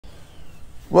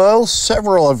Well,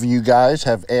 several of you guys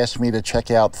have asked me to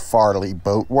check out Farley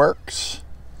Boat Works.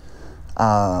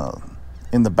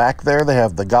 In the back there, they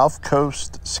have the Gulf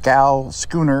Coast Scow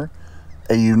Schooner,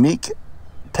 a unique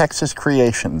Texas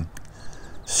creation.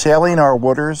 Sailing our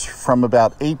waters from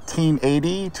about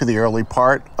 1880 to the early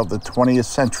part of the 20th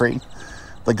century,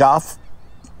 the Gulf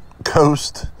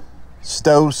Coast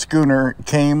Stow Schooner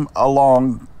came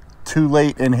along too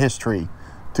late in history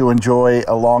to enjoy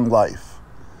a long life.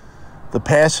 The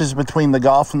passes between the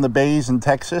Gulf and the bays in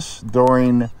Texas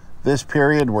during this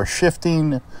period were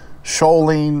shifting,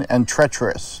 shoaling, and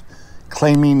treacherous,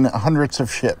 claiming hundreds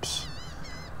of ships.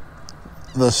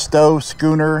 The Stow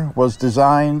Schooner was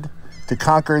designed to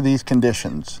conquer these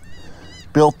conditions,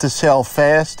 built to sail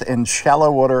fast in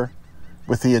shallow water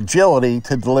with the agility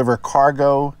to deliver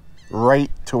cargo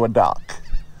right to a dock.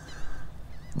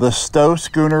 The Stow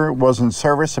Schooner was in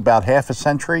service about half a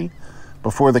century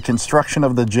before the construction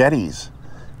of the jetties,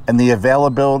 and the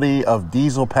availability of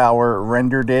diesel power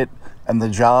rendered it and the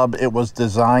job it was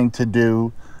designed to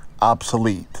do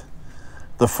obsolete.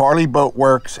 The Farley Boat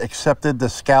Works accepted the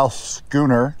Scow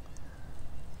Schooner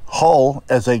hull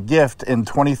as a gift in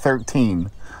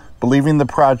 2013, believing the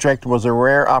project was a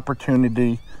rare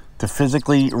opportunity to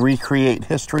physically recreate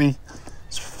history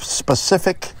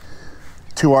specific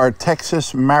to our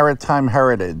Texas maritime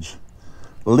heritage.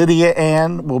 Lydia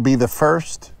Ann will be the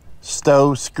first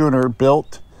Stow schooner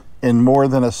built in more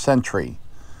than a century.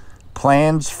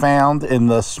 Plans found in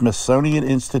the Smithsonian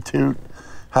Institute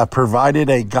have provided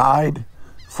a guide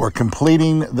for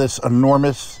completing this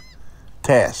enormous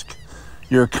task.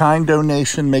 Your kind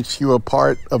donation makes you a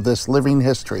part of this living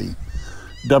history.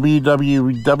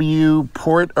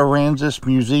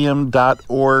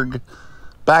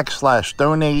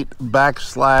 www.portaransasmuseum.org/donate/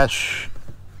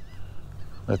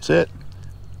 that's it.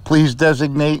 Please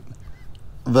designate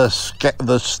the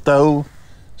Stow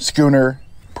Schooner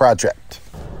project.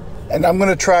 And I'm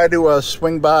going to try to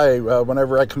swing by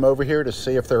whenever I come over here to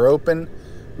see if they're open.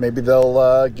 Maybe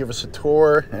they'll give us a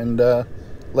tour and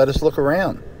let us look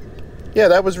around. Yeah,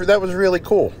 that was really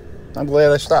cool. I'm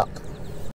glad I stopped.